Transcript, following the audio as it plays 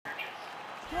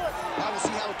Now we'll see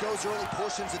how it goes early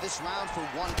portions of this round for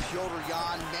one Petr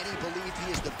Yan. Many believe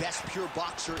he is the best pure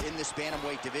boxer in this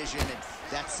bantamweight division, and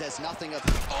that says nothing of...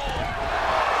 Oh!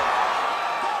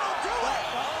 That'll do it!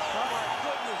 Oh my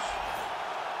goodness.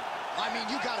 I mean,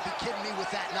 you gotta be kidding me with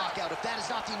that knockout. If that is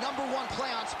not the #1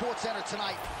 play on SportsCenter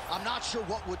tonight, I'm not sure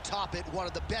what would top it. One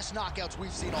of the best knockouts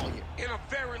we've seen all year. In a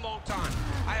very long time.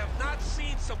 I have not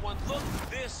seen someone look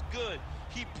this good.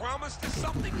 He promised us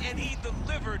something, and he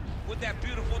delivered with that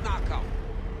beautiful knockout.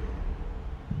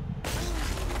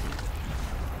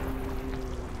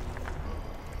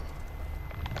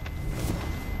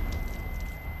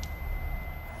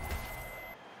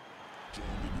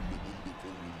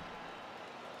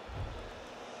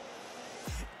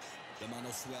 The man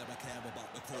will swear I care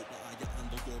about the coat, but I get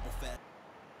handled over fair.